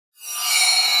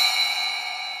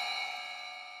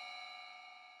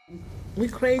We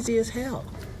crazy as hell.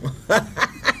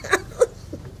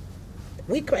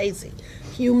 We crazy.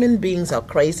 Human beings are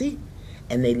crazy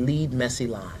and they lead messy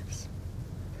lives.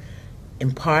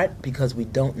 In part because we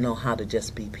don't know how to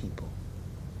just be people.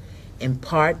 In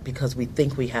part because we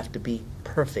think we have to be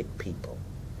perfect people.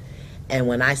 And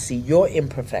when I see your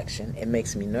imperfection, it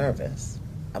makes me nervous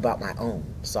about my own.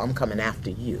 So I'm coming after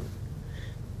you.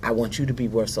 I want you to be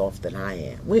worse off than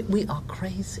I am. We are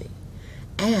crazy.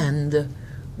 And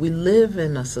we live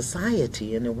in a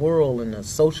society, in a world, in a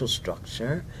social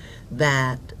structure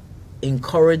that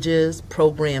encourages,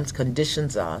 programs,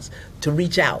 conditions us to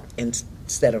reach out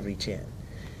instead of reach in.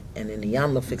 And in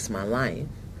Iyanla Fix My Life,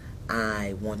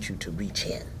 I want you to reach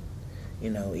in. You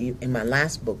know, in my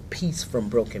last book, Peace from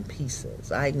Broken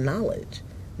Pieces, I acknowledge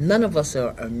none of us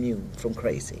are immune from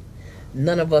crazy.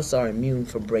 None of us are immune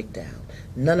from breakdown.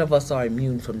 None of us are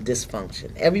immune from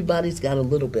dysfunction. Everybody's got a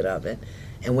little bit of it,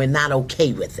 and we're not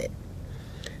okay with it.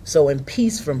 So in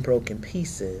Peace from Broken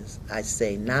Pieces, I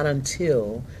say, not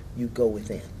until you go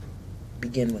within.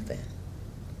 Begin within.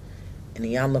 In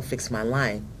Iyanla Fix My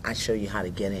Life, I show you how to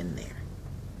get in there.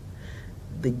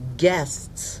 The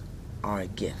guests are a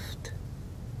gift.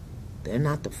 They're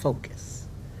not the focus.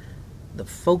 The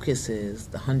focus is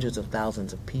the hundreds of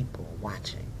thousands of people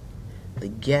watching. The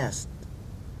guests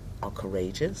are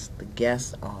courageous. The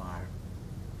guests are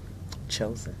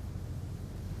chosen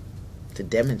to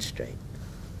demonstrate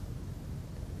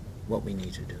what we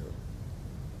need to do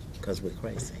because we're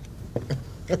crazy.